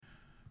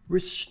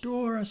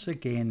Restore us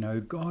again,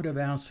 O God of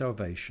our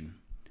salvation,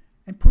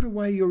 and put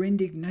away your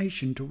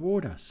indignation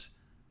toward us.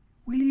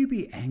 Will you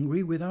be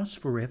angry with us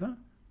forever?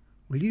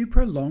 Will you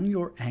prolong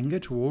your anger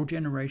to all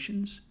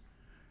generations?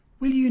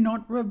 Will you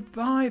not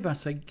revive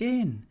us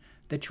again,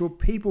 that your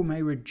people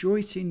may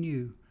rejoice in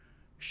you?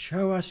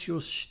 Show us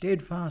your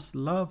steadfast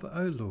love,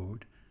 O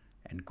Lord,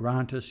 and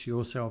grant us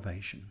your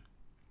salvation.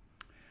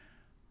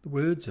 The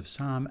words of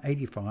Psalm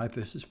 85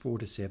 verses 4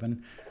 to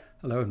 7.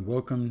 Hello and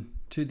welcome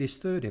to this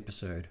third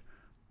episode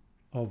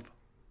of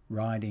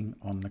Riding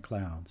on the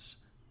Clouds.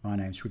 My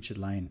name's Richard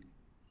Lane.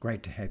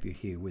 Great to have you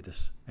here with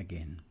us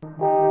again.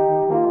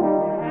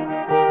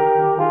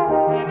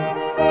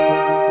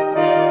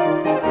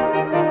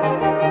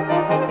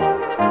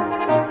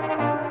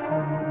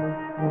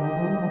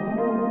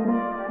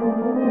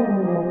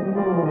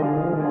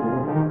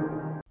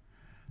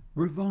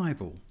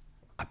 Revival,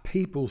 a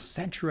people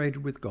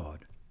saturated with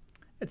God.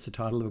 It's the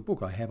title of a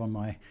book I have on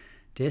my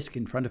desk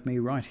in front of me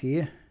right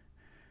here,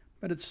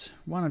 but it's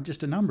one of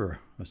just a number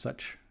of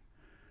such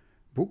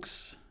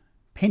books.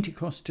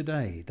 Pentecost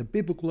Today, the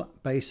biblical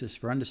basis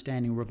for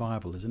understanding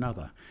revival, is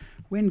another.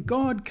 When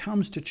God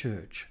comes to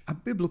church, a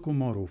biblical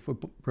model for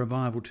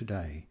revival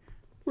today.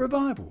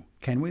 Revival,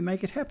 can we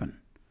make it happen?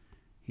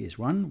 Here's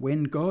one,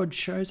 When God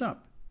Shows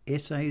Up,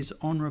 Essays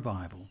on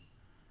Revival.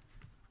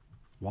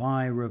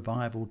 Why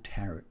Revival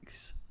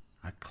Tarries,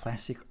 a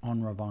classic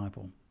on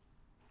revival.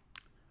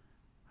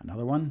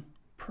 Another one,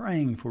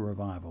 Praying for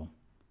Revival.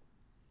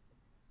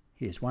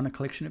 Here's one, a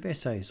collection of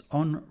essays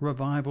on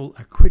revival,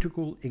 a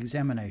critical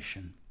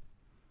examination.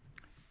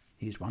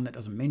 Here's one that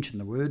doesn't mention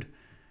the word,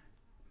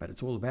 but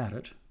it's all about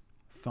it,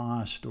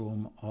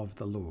 Firestorm of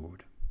the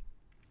Lord.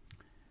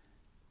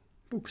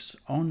 Books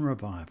on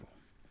revival.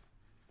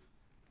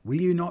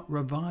 Will you not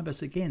revive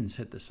us again,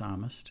 said the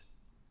psalmist.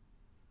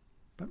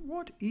 But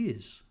what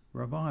is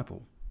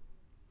revival?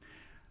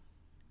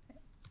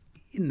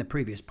 In the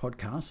previous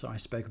podcasts, I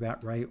spoke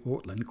about Ray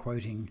Ortlund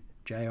quoting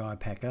J.I.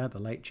 Packer, the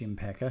late Jim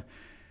Packer,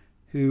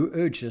 who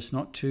urged us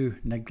not to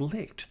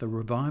neglect the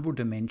revival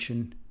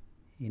dimension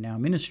in our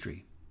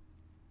ministry.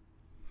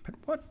 But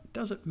what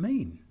does it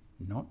mean,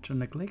 not to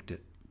neglect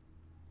it?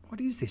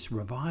 What is this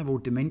revival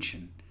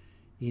dimension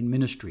in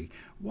ministry?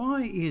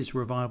 Why is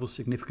revival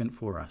significant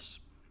for us?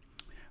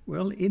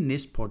 Well, in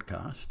this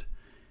podcast,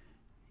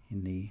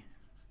 in the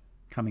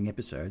coming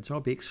episodes, I'll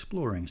be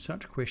exploring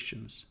such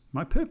questions.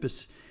 My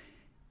purpose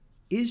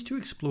is to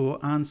explore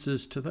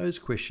answers to those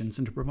questions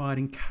and to provide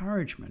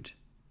encouragement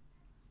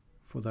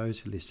for those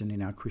who listen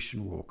in our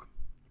Christian walk.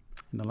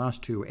 In the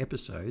last two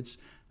episodes,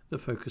 the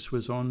focus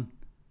was on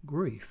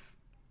grief,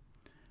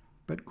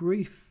 but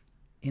grief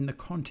in the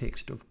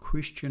context of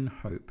Christian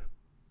hope.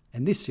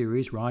 And this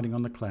series, Riding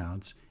on the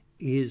Clouds,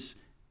 is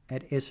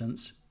at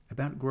essence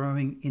about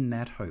growing in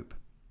that hope.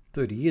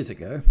 30 years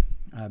ago,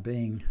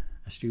 being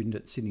a student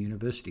at Sydney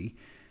University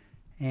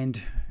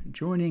and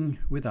joining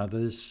with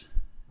others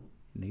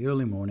in the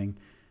early morning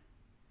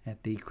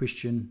at the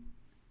Christian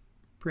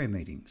prayer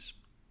meetings.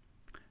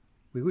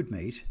 We would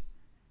meet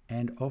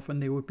and often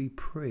there would be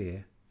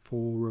prayer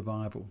for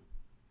revival.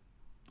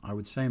 I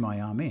would say my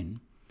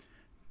amen,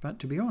 but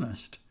to be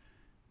honest,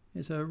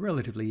 as a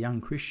relatively young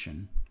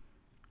Christian,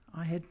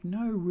 I had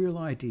no real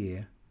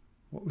idea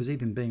what was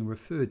even being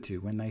referred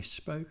to when they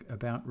spoke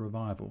about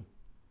revival.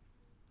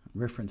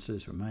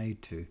 References were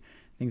made to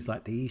things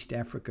like the East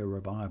Africa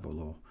revival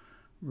or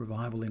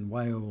revival in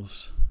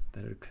Wales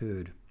that had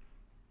occurred.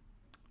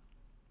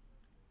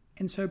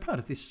 And so part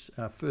of this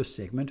first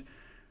segment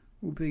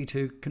will be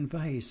to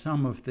convey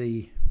some of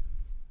the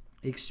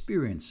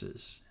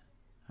experiences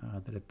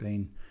that have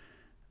been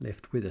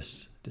left with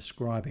us,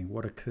 describing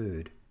what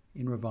occurred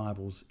in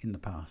revivals in the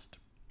past.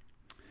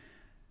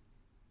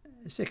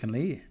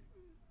 Secondly,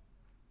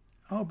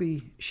 I'll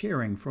be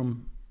sharing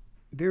from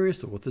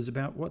various authors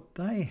about what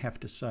they have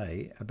to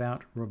say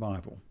about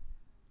revival,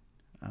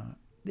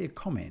 their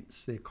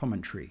comments, their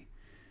commentary,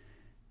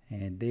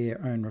 and their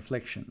own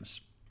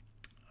reflections.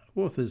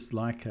 Authors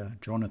like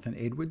Jonathan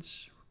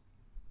Edwards,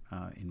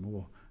 in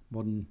more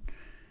modern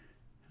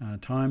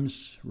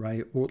times,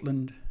 Ray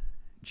Ortlund,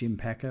 Jim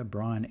Packer,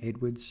 Brian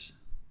Edwards,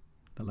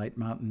 the late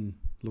Martin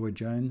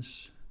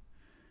Lloyd-Jones,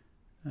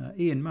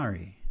 Ian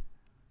Murray,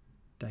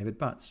 David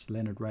Butts,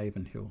 Leonard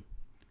Ravenhill.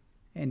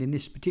 And in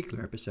this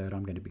particular episode,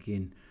 I'm going to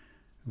begin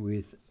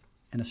with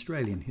an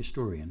Australian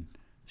historian,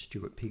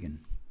 Stuart Piggin.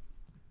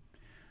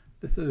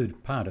 The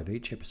third part of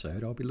each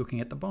episode, I'll be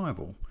looking at the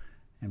Bible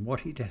and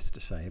what it has to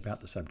say about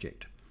the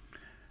subject.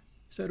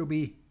 So it'll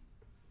be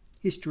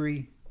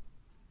history,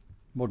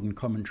 modern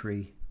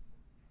commentary,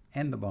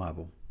 and the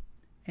Bible,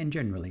 and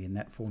generally in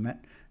that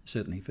format,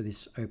 certainly for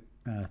this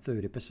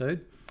third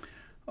episode.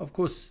 Of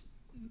course,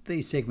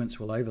 these segments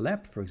will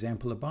overlap. For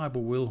example, the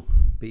Bible will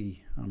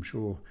be, I'm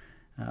sure,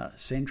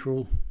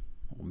 central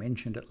or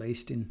mentioned at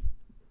least in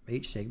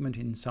each segment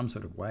in some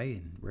sort of way,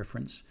 in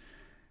reference,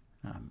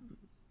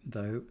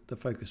 though the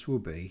focus will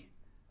be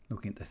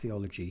looking at the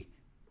theology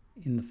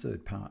in the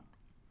third part.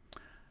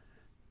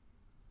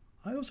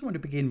 I also want to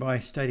begin by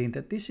stating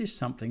that this is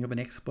something of an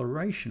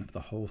exploration of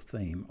the whole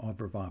theme of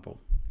revival.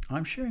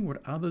 I'm sharing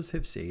what others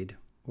have said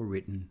or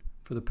written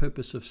for the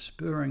purpose of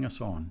spurring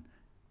us on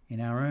in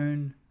our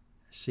own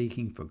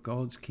seeking for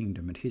God's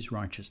kingdom and his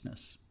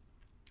righteousness.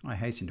 I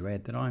hasten to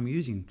add that I'm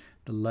using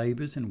the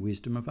labours and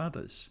wisdom of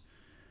others.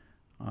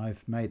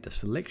 I've made the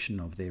selection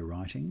of their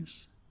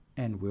writings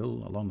and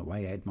will, along the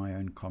way, add my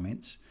own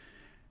comments.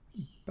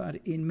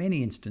 But in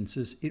many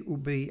instances, it will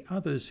be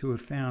others who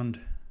have found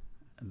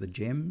the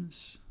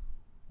gems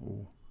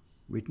or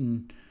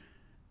written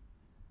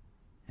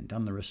and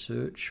done the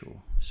research or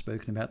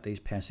spoken about these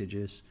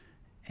passages,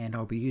 and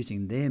I'll be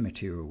using their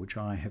material, which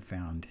I have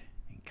found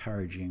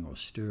encouraging or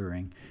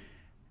stirring,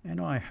 and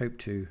I hope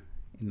to,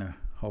 in the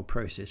whole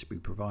process, be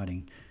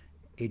providing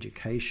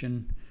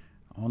education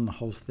on the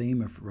whole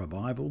theme of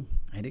revival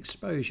and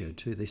exposure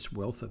to this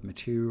wealth of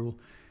material,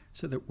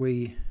 so that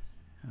we,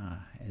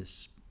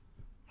 as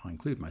I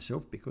include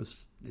myself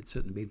because it's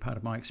certainly been part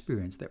of my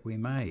experience, that we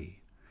may,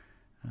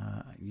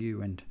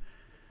 you and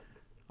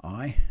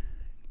I,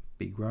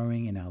 be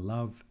growing in our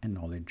love and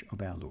knowledge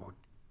of our Lord.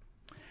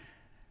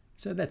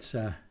 So that's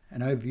an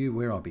overview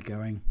where I'll be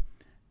going.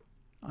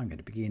 I'm going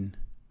to begin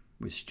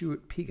with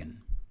Stuart Piggin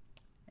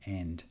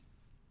and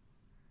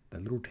the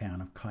little town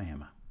of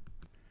Kiama.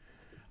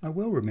 I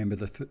well remember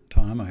the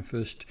time I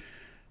first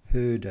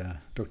heard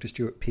Dr.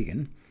 Stuart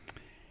Piggin.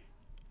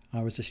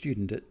 I was a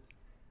student at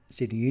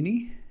Sydney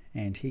Uni,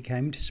 and he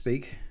came to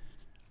speak,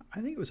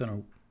 I think it was on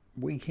a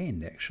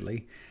weekend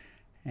actually,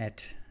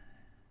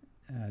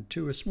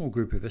 to a small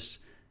group of us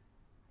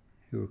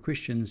who were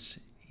Christians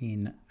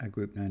in a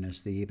group known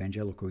as the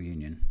Evangelical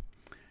Union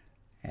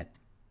at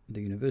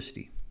the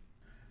university.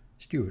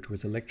 Stuart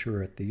was a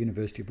lecturer at the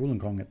University of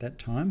Wollongong at that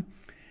time,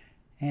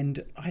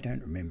 and I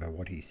don't remember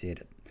what he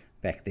said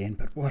back then,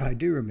 but what I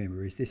do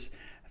remember is this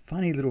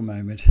funny little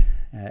moment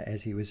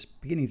as he was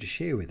beginning to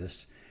share with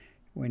us,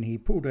 when he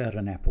pulled out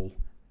an apple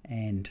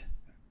and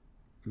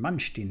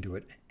munched into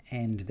it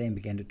and then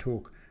began to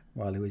talk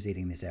while he was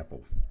eating this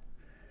apple.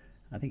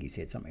 I think he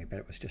said something about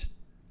it was just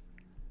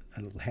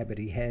a little habit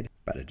he had,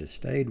 but it has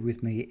stayed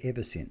with me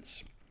ever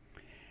since.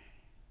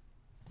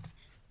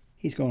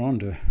 He's gone on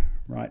to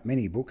write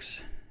many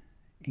books,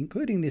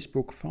 including this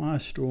book,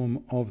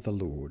 Firestorm of the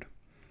Lord.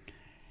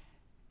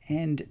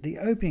 And the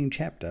opening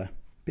chapter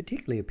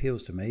particularly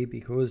appeals to me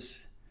because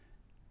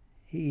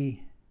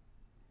he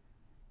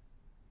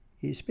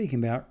is speaking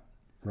about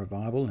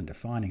revival and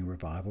defining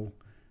revival,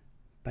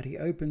 but he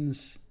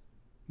opens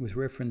with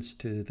reference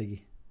to the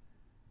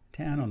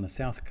town on the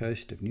south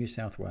coast of New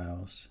South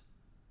Wales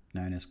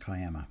known as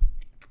Kiama,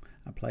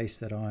 a place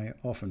that I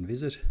often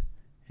visit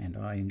and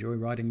I enjoy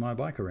riding my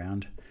bike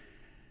around,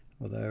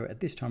 although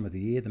at this time of the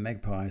year the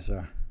magpies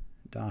are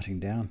darting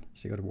down,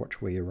 so you've got to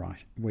watch where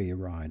you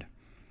ride.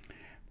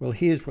 Well,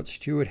 here's what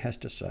Stuart has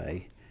to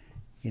say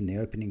in the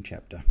opening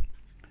chapter.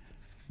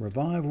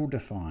 Revival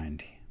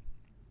defined.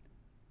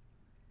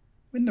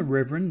 When the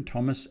Reverend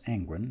Thomas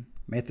Angwin,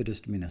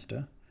 Methodist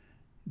minister,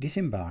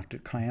 disembarked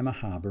at Kiama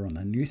Harbour on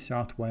the New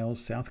South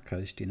Wales south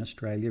coast in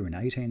Australia in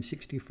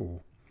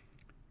 1864,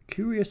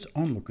 curious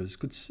onlookers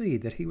could see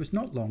that he was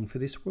not long for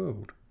this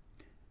world.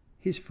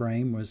 His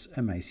frame was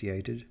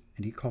emaciated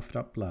and he coughed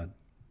up blood.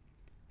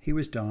 He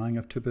was dying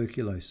of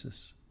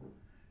tuberculosis.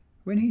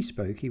 When he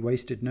spoke, he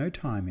wasted no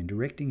time in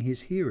directing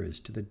his hearers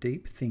to the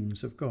deep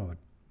things of God.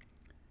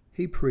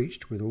 He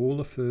preached with all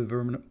the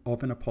fervour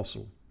of an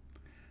apostle.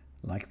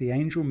 Like the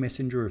angel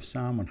messenger of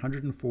Psalm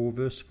 104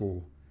 verse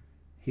 4,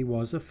 he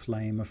was a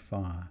flame of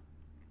fire.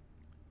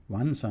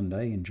 One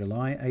Sunday in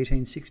July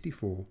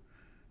 1864,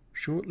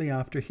 shortly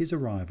after his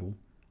arrival,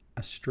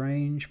 a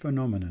strange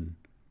phenomenon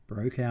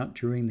broke out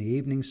during the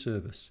evening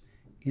service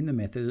in the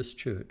Methodist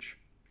Church.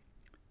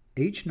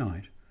 Each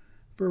night,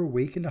 for a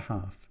week and a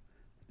half,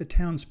 the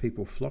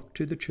townspeople flocked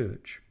to the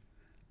church,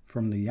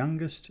 from the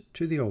youngest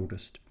to the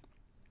oldest.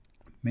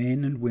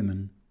 Men and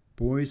women,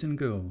 boys and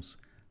girls,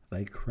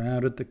 they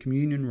crowded the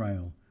communion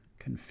rail,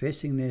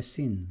 confessing their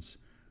sins,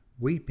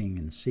 weeping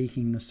and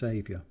seeking the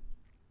Saviour.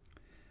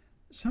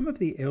 Some of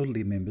the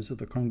elderly members of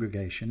the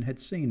congregation had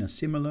seen a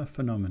similar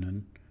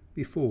phenomenon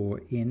before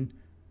in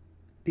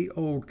the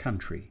Old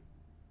Country,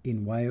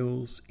 in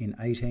Wales in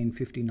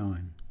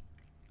 1859.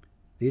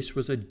 This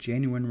was a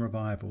genuine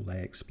revival,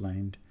 they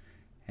explained,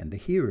 and the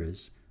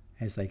hearers,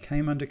 as they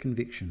came under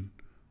conviction,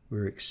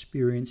 were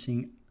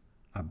experiencing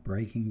a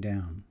breaking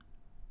down.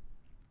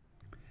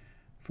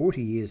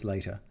 40 years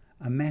later,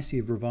 a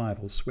massive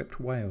revival swept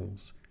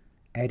Wales,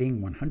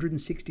 adding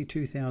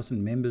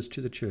 162,000 members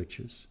to the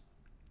churches.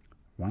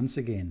 Once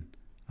again,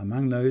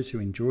 among those who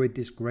enjoyed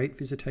this great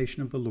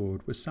visitation of the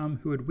Lord were some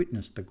who had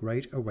witnessed the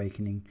Great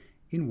Awakening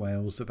in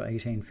Wales of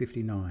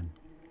 1859.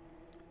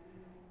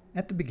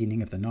 At the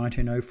beginning of the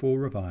 1904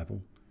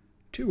 revival,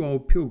 two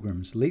old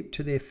pilgrims leaped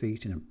to their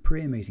feet in a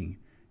prayer meeting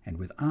and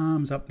with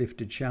arms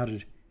uplifted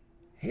shouted,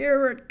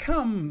 "Here it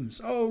comes,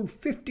 old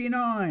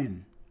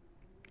 59!"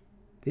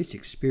 This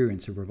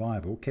experience of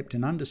revival kept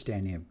an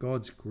understanding of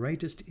God's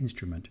greatest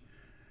instrument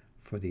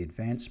for the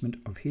advancement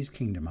of his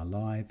kingdom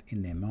alive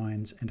in their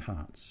minds and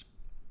hearts.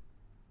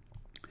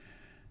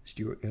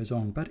 Stuart goes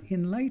on, but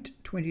in late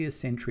 20th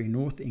century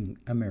North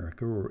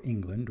America or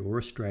England or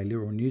Australia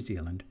or New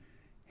Zealand,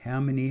 how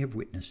many have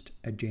witnessed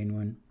a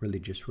genuine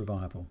religious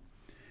revival?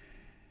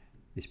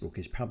 This book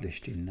is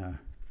published in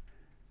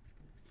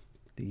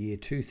the year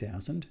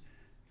 2000,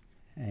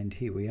 and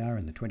here we are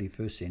in the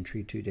 21st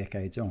century, 2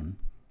 decades on.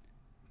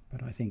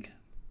 But I think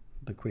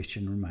the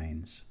question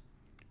remains,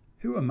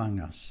 who among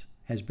us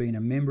has been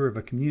a member of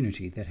a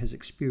community that has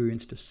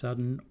experienced a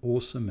sudden,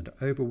 awesome and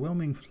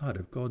overwhelming flood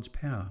of God's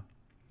power?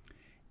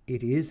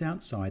 It is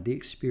outside the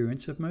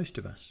experience of most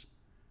of us.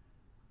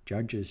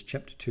 Judges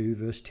chapter 2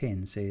 verse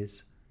 10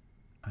 says,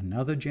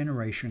 "Another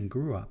generation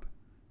grew up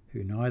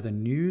who neither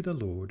knew the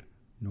Lord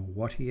nor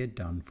what he had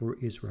done for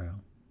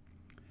Israel."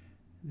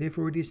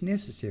 Therefore it is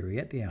necessary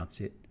at the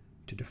outset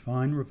to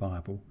define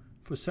revival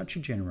for such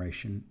a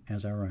generation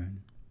as our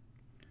own.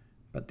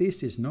 But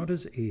this is not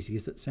as easy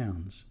as it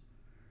sounds.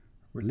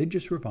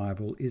 Religious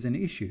revival is an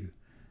issue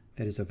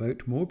that has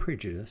evoked more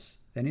prejudice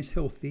than is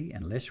healthy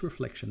and less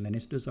reflection than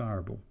is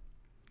desirable.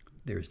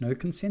 There is no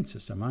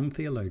consensus among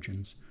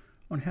theologians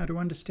on how to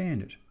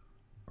understand it,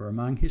 or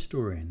among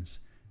historians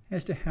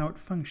as to how it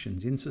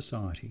functions in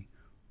society,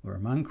 or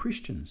among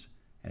Christians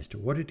as to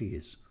what it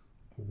is,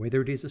 or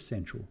whether it is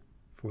essential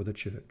for the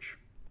church.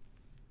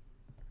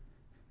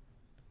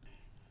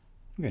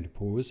 I'm going to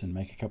pause and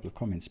make a couple of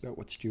comments about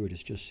what Stuart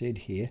has just said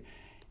here.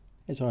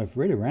 As I've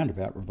read around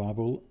about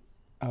revival,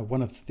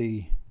 one of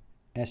the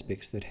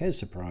aspects that has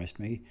surprised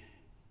me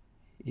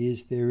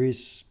is there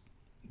is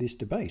this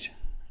debate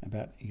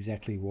about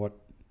exactly what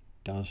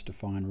does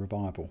define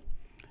revival.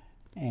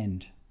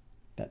 And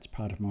that's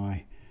part of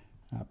my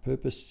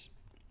purpose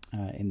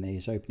in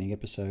these opening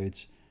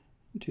episodes,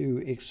 to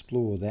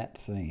explore that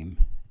theme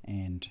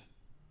and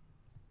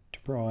to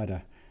provide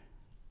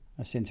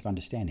a sense of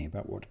understanding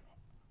about what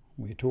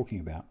we're talking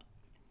about.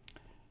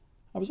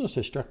 I was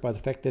also struck by the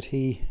fact that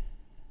he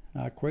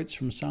quotes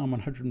from Psalm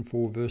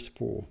 104 verse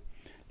 4.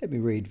 Let me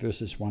read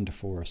verses 1 to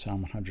 4 of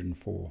Psalm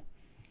 104.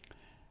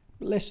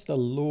 "Bless the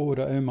Lord,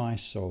 O my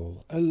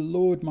soul. O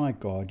Lord my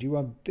God, you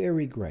are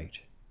very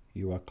great.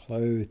 You are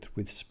clothed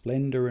with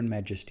splendour and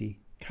majesty,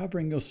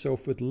 covering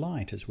yourself with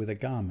light as with a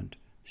garment,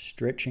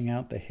 stretching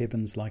out the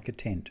heavens like a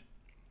tent.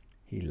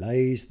 He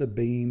lays the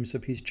beams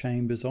of his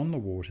chambers on the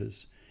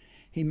waters.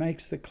 He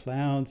makes the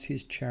clouds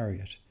his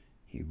chariot.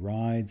 He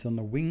rides on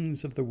the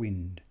wings of the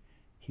wind.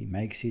 He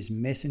makes his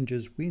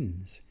messengers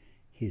winds,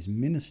 his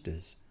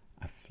ministers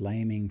a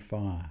flaming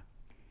fire."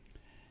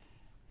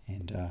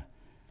 And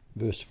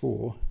verse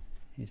 4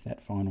 is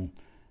that final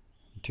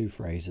two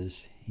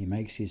phrases. He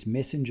makes his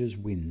messengers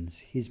winds,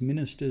 his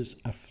ministers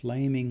a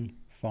flaming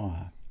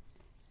fire.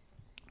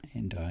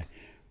 And I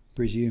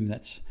presume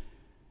that's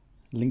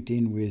linked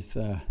in with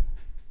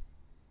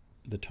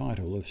the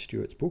title of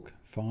Stuart's book,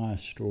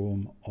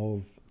 Firestorm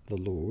of the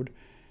Lord.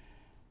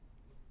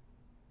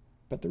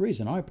 But the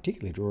reason I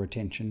particularly draw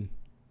attention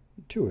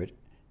to it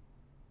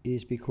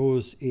is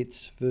because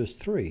it's verse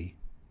 3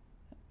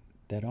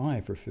 that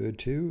I've referred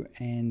to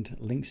and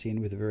links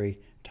in with the very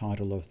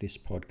title of this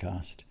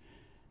podcast.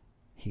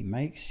 He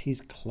makes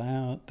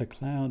the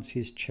clouds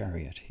his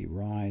chariot. He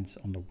rides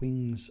on the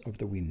wings of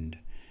the wind.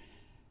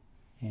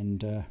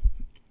 And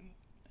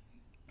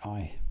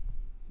I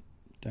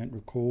don't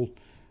recall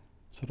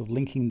sort of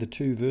linking the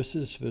two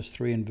verses, verse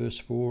 3 and verse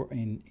 4,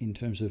 in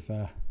terms of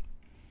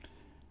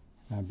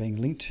being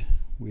linked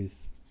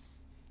with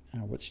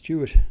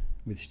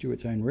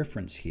Stuart's own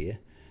reference here.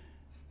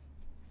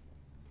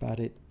 But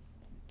it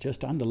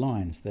just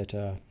underlines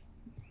that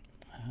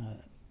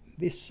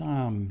this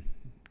psalm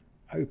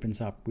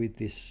opens up with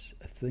this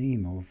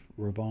theme of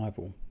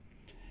revival.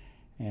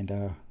 And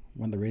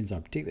one of the reasons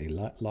I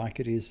particularly like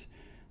it is,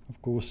 of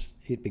course,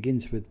 it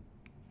begins with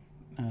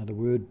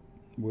the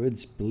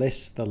words,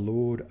 "Bless the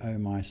Lord, O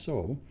my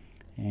soul."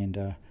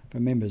 And for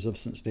members of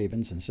St.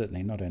 Stephen's, and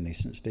certainly not only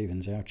St.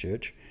 Stephen's, our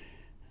church,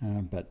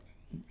 but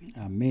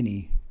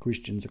many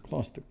Christians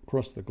across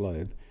the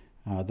globe,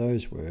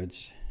 those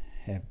words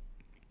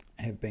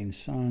have been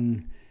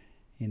sung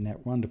in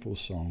that wonderful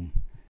song,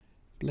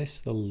 "Bless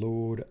the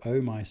Lord,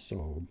 O my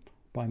soul,"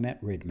 by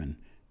Matt Redman,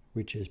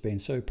 which has been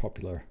so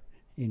popular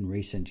in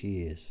recent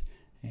years,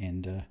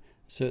 and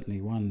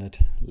certainly one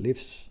that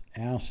lifts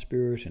our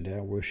spirit and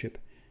our worship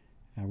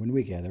when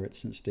we gather at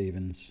St.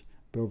 Stephen's,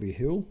 Bellevue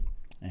Hill,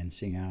 and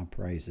sing our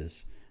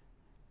praises.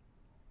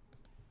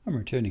 I'm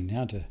returning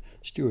now to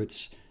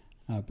Stuart's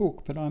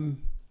book, but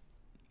I'm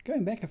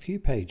going back a few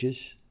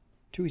pages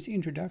to his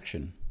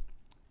introduction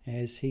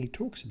as he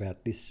talks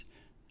about this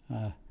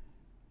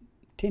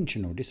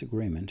tension or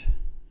disagreement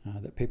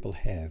that people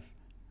have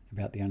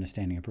about the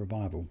understanding of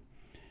revival.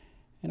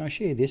 And I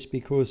share this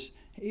because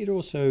it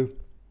also,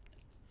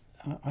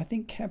 I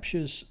think,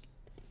 captures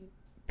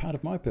part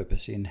of my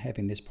purpose in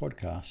having this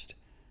podcast.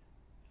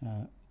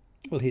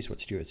 Well, here's what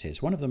Stuart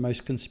says. "One of the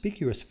most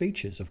conspicuous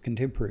features of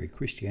contemporary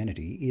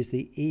Christianity is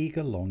the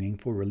eager longing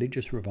for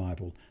religious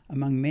revival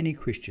among many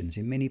Christians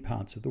in many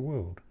parts of the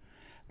world.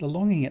 The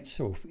longing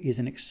itself is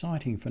an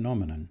exciting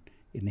phenomenon.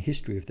 In the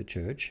history of the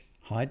Church,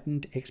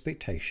 heightened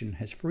expectation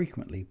has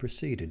frequently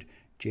preceded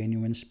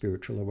genuine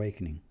spiritual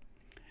awakening.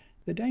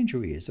 The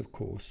danger is, of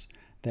course,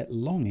 that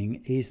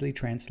longing easily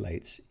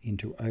translates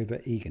into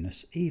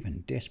over-eagerness,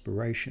 even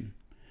desperation.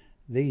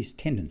 These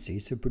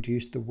tendencies have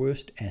produced the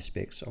worst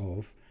aspects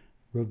of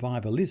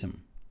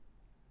revivalism,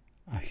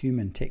 a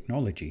human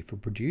technology for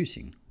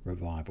producing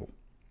revival.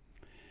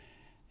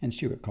 And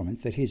Stewart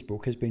comments that his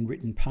book has been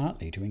written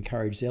partly to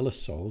encourage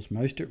zealous souls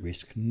most at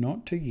risk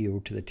not to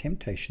yield to the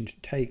temptation to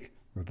take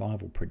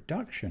revival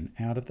production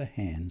out of the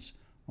hands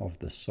of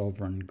the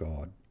sovereign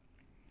God.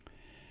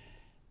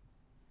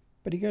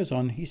 But he goes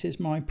on, he says,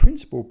 my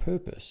principal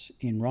purpose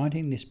in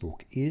writing this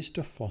book is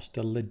to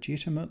foster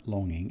legitimate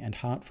longing and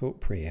heartfelt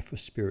prayer for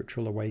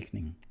spiritual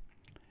awakening.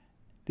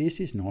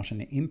 This is not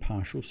an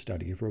impartial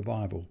study of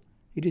revival.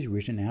 It is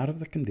written out of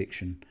the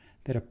conviction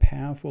that a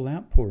powerful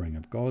outpouring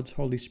of God's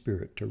Holy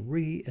Spirit to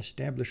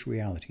re-establish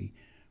reality,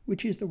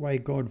 which is the way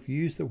God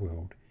views the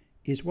world,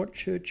 is what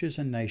churches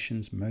and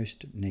nations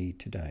most need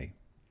today.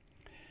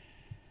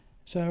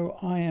 So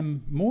I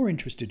am more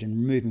interested in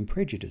removing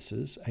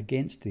prejudices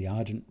against the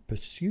ardent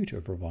pursuit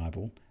of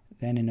revival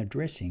than in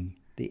addressing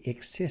the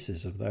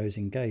excesses of those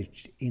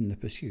engaged in the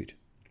pursuit.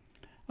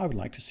 I would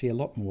like to see a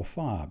lot more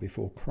fire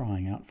before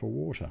crying out for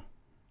water.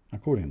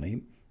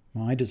 Accordingly,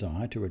 my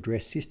desire to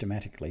address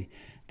systematically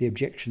the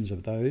objections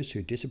of those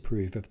who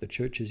disapprove of the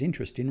Church's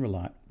interest in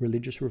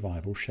religious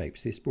revival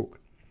shapes this book.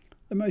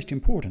 The most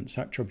important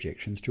such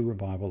objections to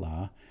revival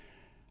are: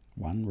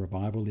 1.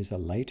 Revival is a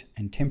late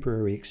and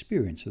temporary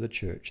experience of the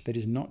Church that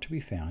is not to be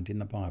found in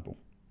the Bible.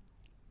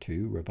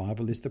 2.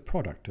 Revival is the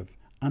product of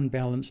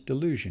unbalanced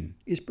delusion,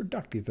 is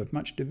productive of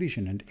much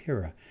division and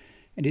error,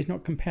 and is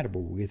not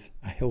compatible with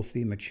a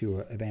healthy,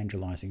 mature,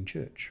 evangelizing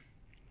church.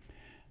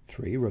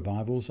 3.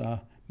 Revivals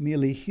are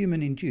merely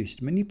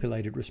human-induced,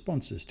 manipulated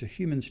responses to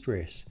human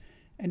stress,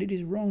 and it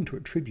is wrong to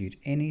attribute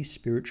any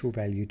spiritual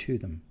value to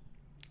them.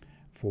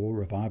 4.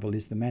 Revival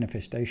is the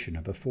manifestation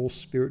of a false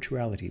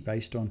spirituality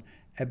based on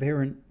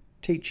aberrant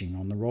teaching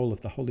on the role of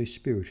the Holy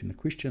Spirit in the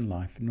Christian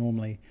life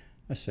normally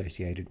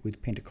associated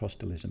with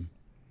Pentecostalism.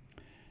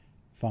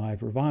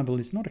 5. Revival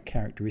is not a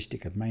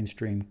characteristic of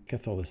mainstream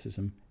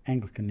Catholicism,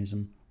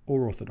 Anglicanism,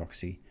 or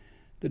Orthodoxy,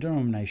 the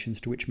denominations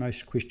to which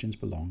most Christians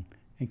belong,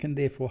 and can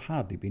therefore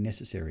hardly be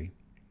necessary.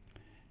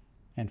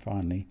 And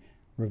finally,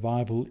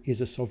 revival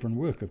is a sovereign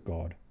work of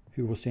God,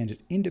 who will send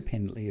it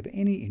independently of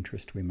any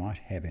interest we might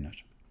have in it.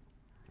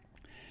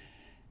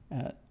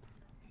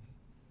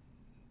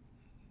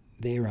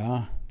 There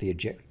are the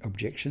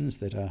objections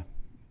that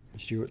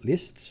Stewart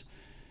lists,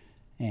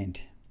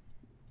 and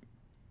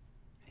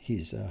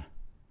he's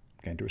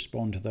going to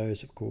respond to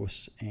those, of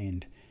course,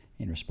 and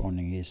in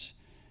responding is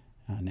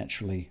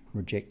naturally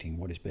rejecting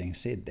what is being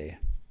said there.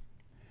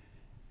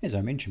 As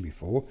I mentioned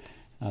before,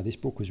 this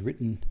book was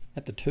written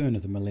at the turn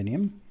of the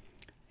millennium,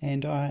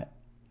 and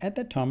at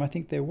that time I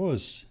think there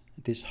was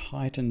this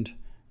heightened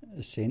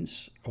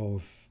sense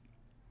of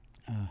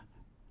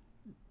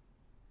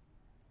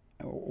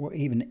or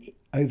even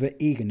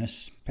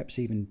over-eagerness, perhaps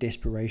even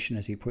desperation,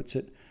 as he puts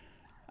it,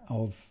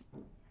 of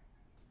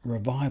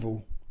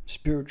revival,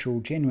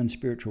 genuine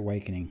spiritual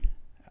awakening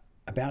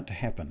about to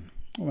happen,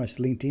 almost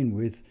linked in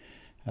with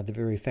the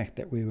very fact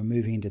that we were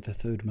moving into the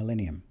third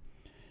millennium.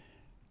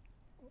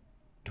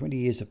 20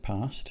 years have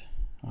passed.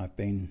 I've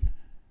been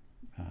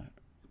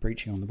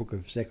preaching on the book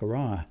of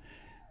Zechariah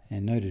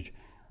and noted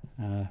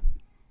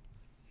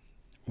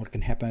what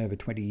can happen over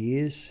 20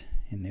 years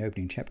in the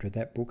opening chapter of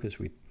that book, as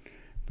we've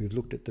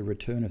looked at the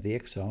return of the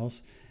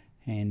exiles,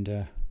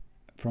 and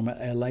from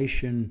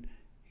elation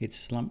it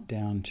slumped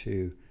down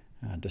to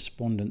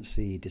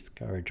despondency,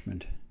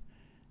 discouragement.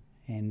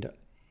 And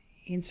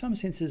in some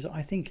senses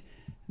I think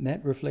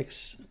that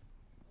reflects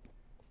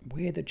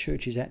where the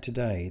church is at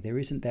today. There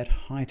isn't that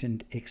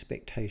heightened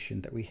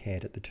expectation that we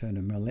had at the turn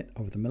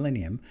of the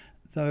millennium,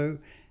 though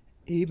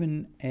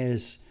even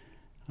as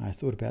I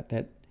thought about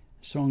that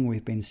song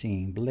we've been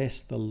singing,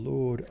 "Bless the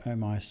Lord, O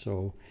my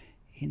soul,"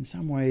 in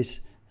some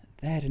ways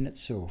that in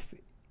itself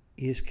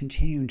is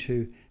continuing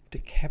to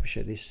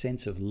capture this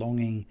sense of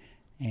longing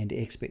and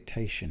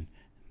expectation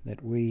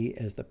that we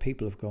as the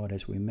people of God,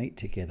 as we meet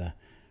together,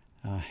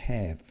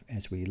 have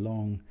as we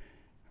long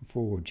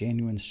for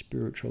genuine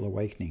spiritual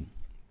awakening.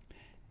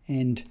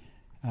 And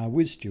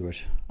with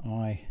Stewart,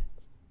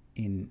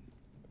 in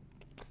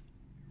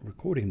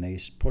recording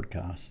these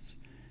podcasts,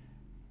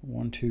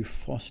 want to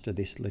foster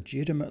this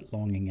legitimate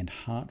longing and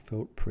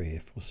heartfelt prayer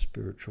for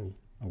spiritual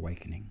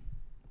awakening.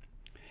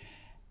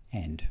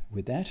 And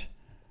with that,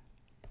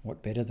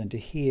 what better than to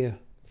hear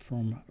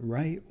from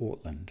Ray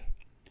Ortlund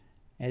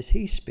as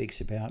he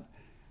speaks about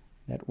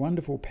that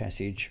wonderful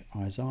passage,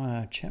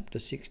 Isaiah chapter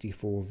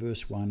 64,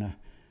 verse 1,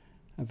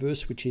 a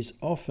verse which is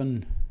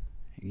often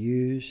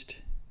used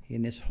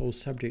in this whole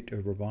subject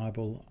of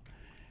revival,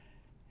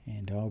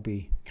 and I'll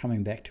be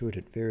coming back to it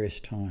at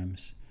various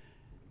times.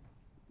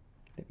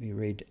 Let me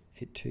read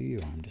it to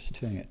you. I'm just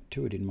turning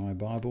to it in my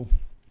Bible,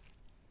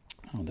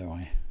 although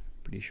I'm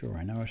pretty sure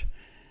I know it.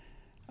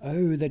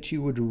 Oh, that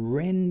you would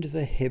rend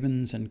the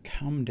heavens and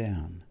come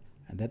down,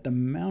 and that the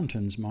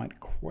mountains might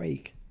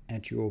quake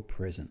at your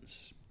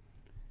presence.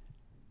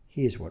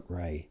 Here's what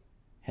Ray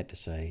had to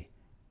say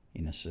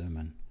in a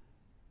sermon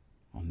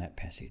on that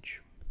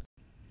passage.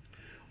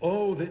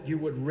 Oh, that you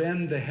would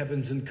rend the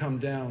heavens and come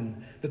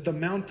down, that the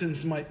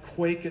mountains might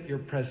quake at your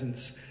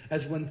presence,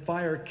 as when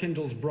fire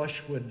kindles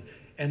brushwood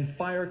and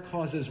fire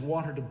causes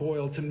water to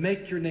boil, to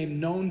make your name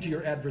known to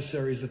your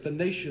adversaries, that the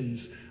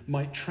nations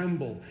might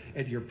tremble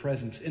at your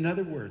presence. In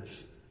other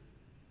words,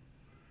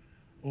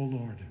 oh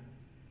Lord,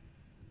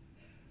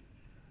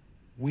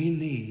 we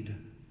need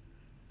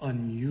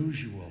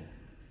unusual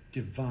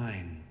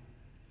divine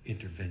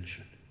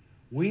intervention.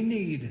 We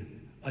need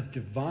a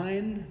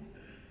divine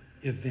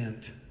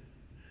event.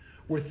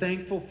 We're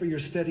thankful for your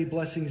steady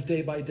blessings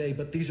day by day,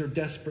 but these are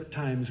desperate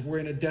times. We're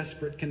in a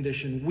desperate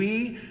condition.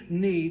 We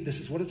need, this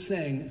is what it's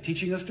saying,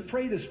 teaching us to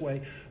pray this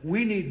way,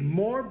 we need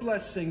more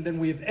blessing than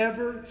we've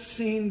ever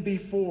seen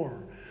before.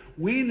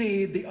 We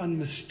need the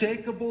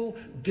unmistakable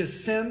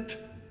descent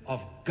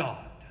of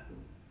God.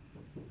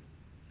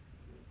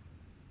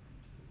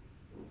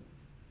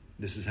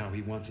 This is how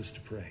he wants us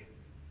to pray.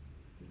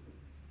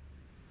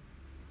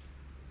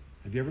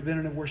 Have you ever been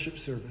in a worship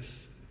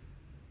service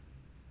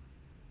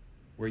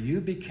where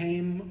you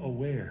became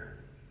aware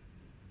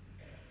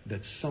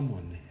that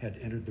someone had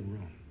entered the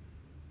room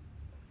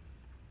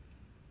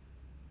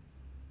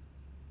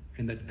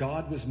and that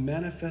God was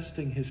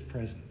manifesting his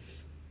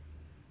presence,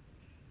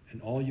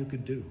 and all you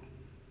could do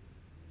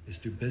is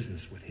do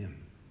business with him?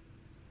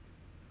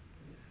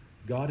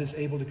 God is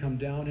able to come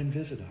down and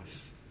visit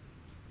us,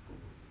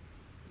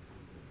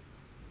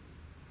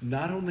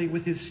 not only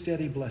with his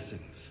steady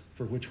blessings,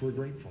 for which we're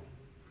grateful,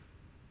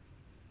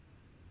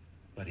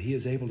 but he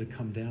is able to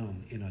come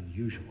down in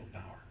unusual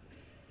power.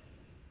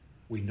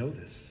 We know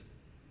this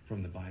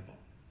from the Bible.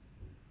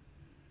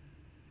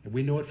 And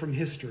we know it from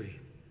history.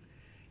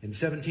 In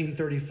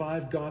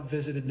 1735, God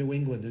visited New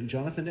England, and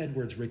Jonathan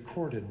Edwards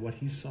recorded what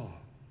he saw.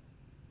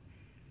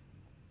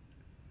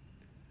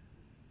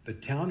 The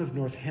town of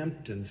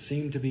Northampton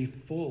seemed to be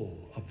full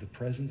of the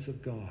presence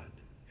of God.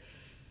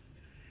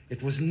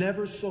 It was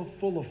never so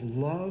full of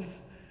love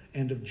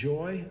and of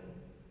joy,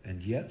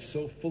 and yet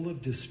so full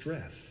of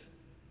distress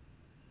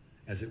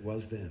as it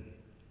was then.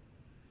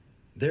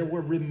 There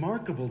were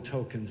remarkable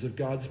tokens of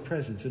God's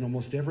presence in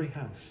almost every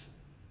house.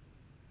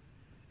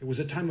 It was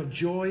a time of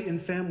joy in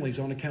families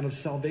on account of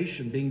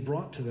salvation being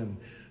brought to them,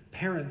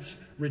 parents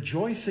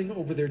rejoicing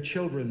over their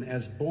children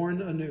as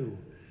born anew,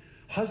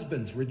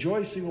 husbands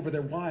rejoicing over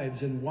their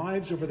wives and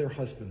wives over their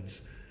husbands.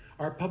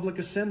 Our public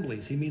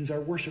assemblies, he means our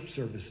worship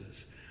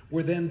services,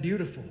 were then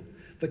beautiful.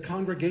 The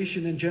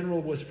congregation in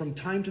general was from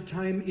time to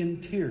time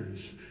in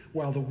tears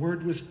while the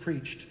word was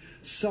preached,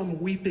 some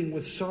weeping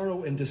with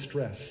sorrow and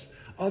distress,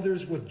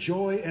 others with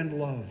joy and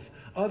love,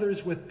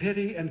 others with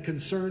pity and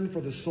concern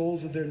for the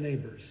souls of their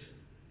neighbors.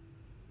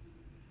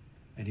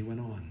 And he went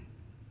on.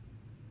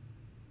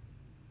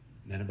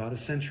 Then about a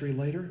century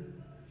later,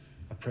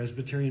 a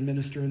Presbyterian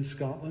minister in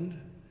Scotland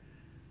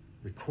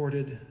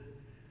recorded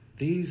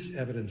these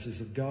evidences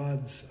of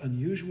God's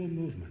unusual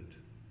movement.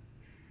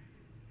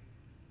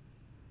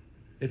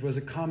 It was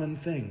a common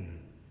thing.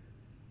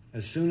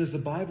 As soon as the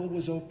Bible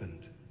was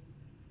opened,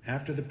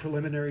 after the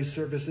preliminary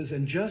services,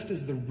 and just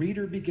as the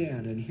reader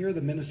began, and here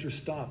the minister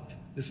stopped.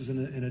 This was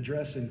an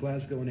address in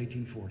Glasgow in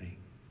 1840.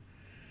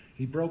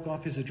 He broke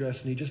off his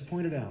address and he just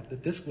pointed out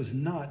that this was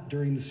not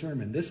during the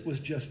sermon. This was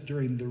just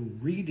during the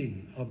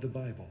reading of the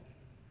Bible.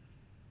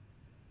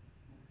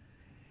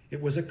 It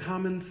was a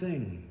common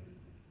thing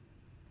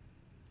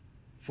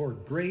for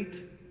great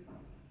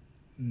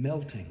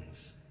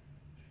meltings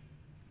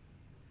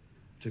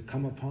to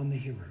come upon the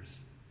hearers.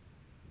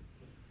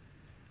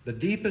 The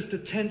deepest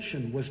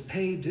attention was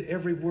paid to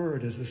every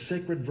word as the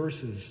sacred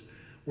verses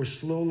were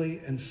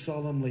slowly and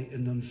solemnly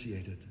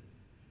enunciated.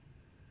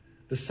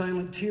 The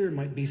silent tear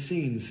might be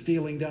seen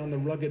stealing down the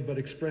rugged but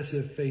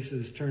expressive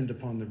faces turned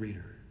upon the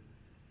reader.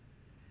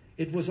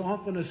 It was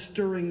often a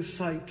stirring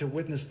sight to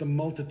witness the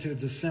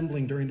multitudes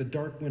assembling during the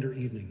dark winter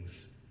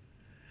evenings,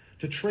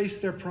 to trace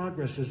their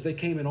progress as they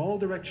came in all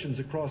directions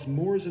across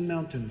moors and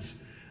mountains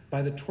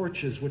by the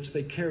torches which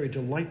they carried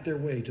to light their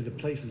way to the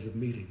places of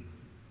meeting.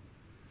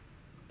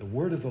 The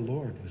word of the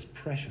Lord was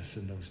precious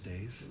in those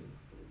days,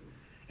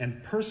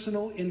 and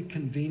personal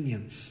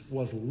inconvenience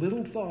was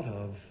little thought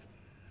of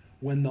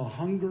when the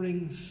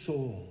hungering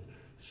soul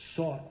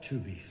sought to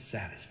be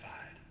satisfied.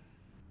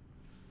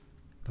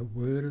 The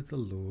word of the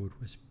Lord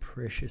was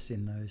precious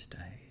in those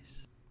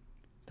days.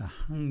 The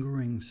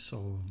hungering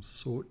soul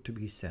sought to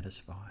be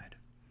satisfied.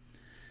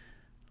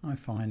 I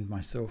find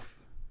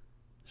myself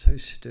so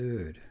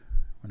stirred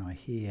when I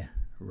hear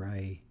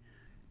Ray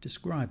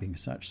describing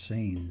such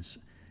scenes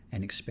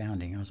and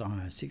expounding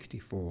Isaiah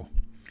 64.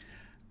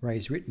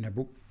 Ray's written a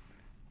book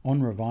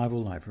on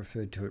revival. I've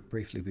referred to it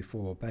briefly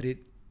before, but it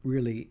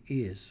really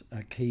is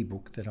a key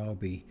book that I'll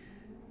be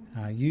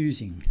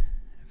using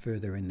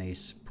further in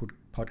these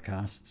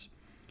podcasts.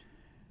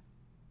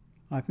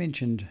 I've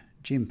mentioned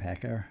Jim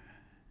Packer,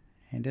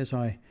 and as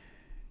I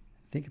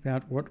think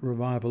about what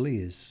revival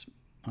is,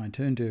 I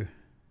turn to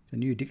the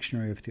New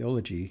Dictionary of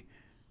Theology,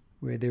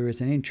 where there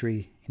is an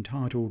entry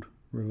entitled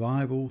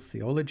Revival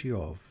Theology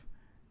of,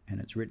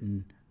 and it's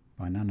written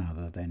by none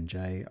other than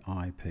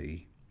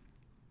J.I.P.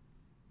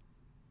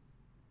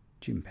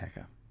 Jim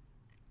Packer.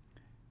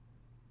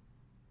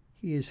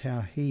 Here's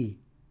how he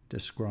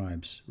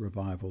describes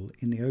revival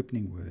in the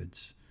opening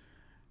words.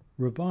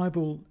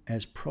 Revival,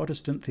 as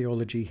Protestant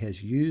theology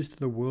has used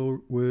the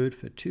word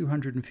for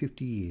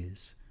 250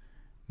 years,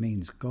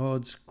 means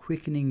God's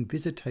quickening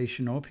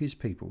visitation of his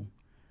people,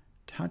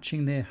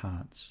 touching their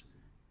hearts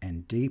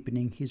and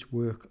deepening his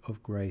work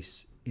of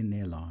grace in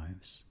their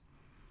lives.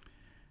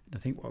 And I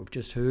think what we've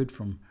just heard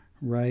from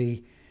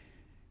Ray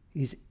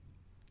is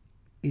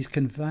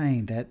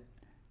conveying that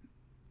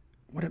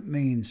what it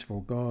means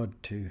for God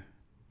to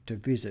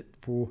visit,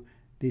 for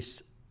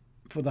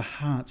the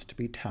hearts to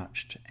be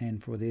touched,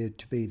 and for there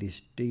to be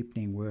this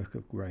deepening work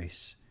of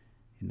grace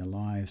in the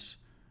lives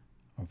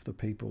of the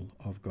people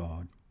of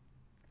God.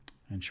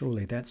 And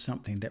surely that's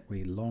something that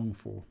we long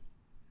for.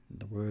 In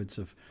the words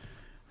of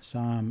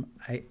Psalm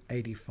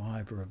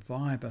 85,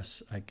 revive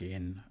us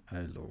again,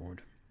 O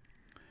Lord.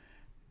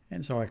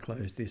 And so I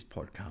close this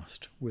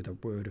podcast with a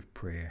word of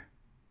prayer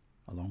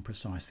along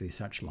precisely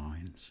such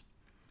lines.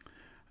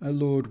 O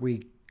Lord,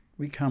 we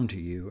come to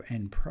you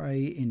and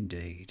pray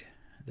indeed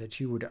that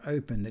you would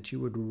open, that you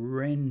would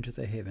rend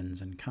the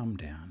heavens and come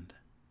down,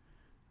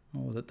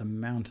 or that the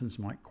mountains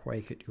might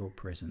quake at your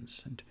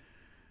presence. And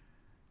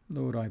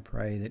Lord, I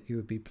pray that you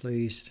would be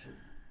pleased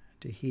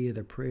to hear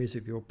the prayers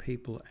of your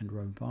people and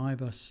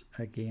revive us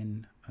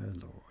again, O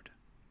Lord.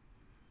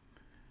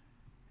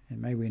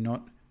 And may we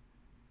not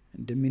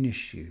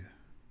diminish you,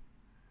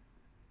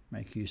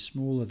 make you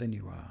smaller than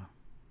you are.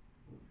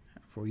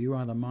 For you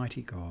are the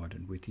mighty God,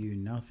 and with you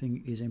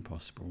nothing is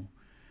impossible.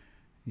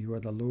 You are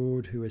the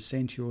Lord who has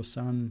sent your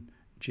Son,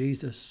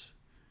 Jesus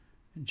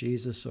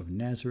of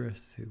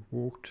Nazareth, who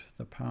walked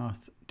the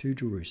path to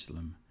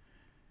Jerusalem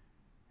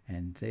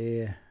and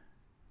there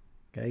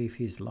gave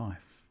his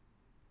life,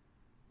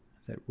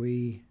 that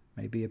we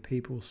may be a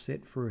people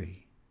set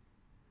free,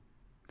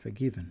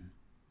 forgiven,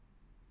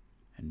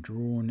 and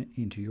drawn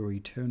into your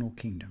eternal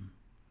kingdom.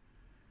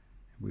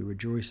 We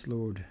rejoice,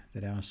 Lord,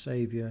 that our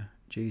Saviour,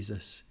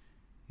 Jesus,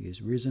 he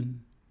is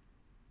risen,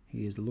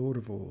 he is Lord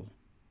of all,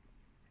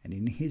 and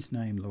in his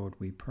name, Lord,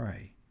 we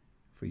pray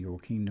for your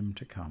kingdom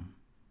to come.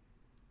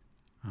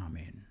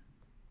 Amen.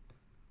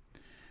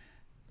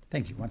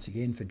 Thank you once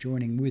again for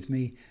joining with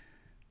me.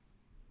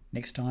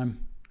 Next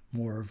time,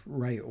 more of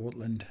Ray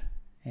Ortlund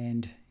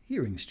and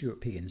hearing Stuart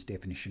Piggin's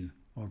definition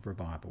of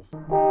revival.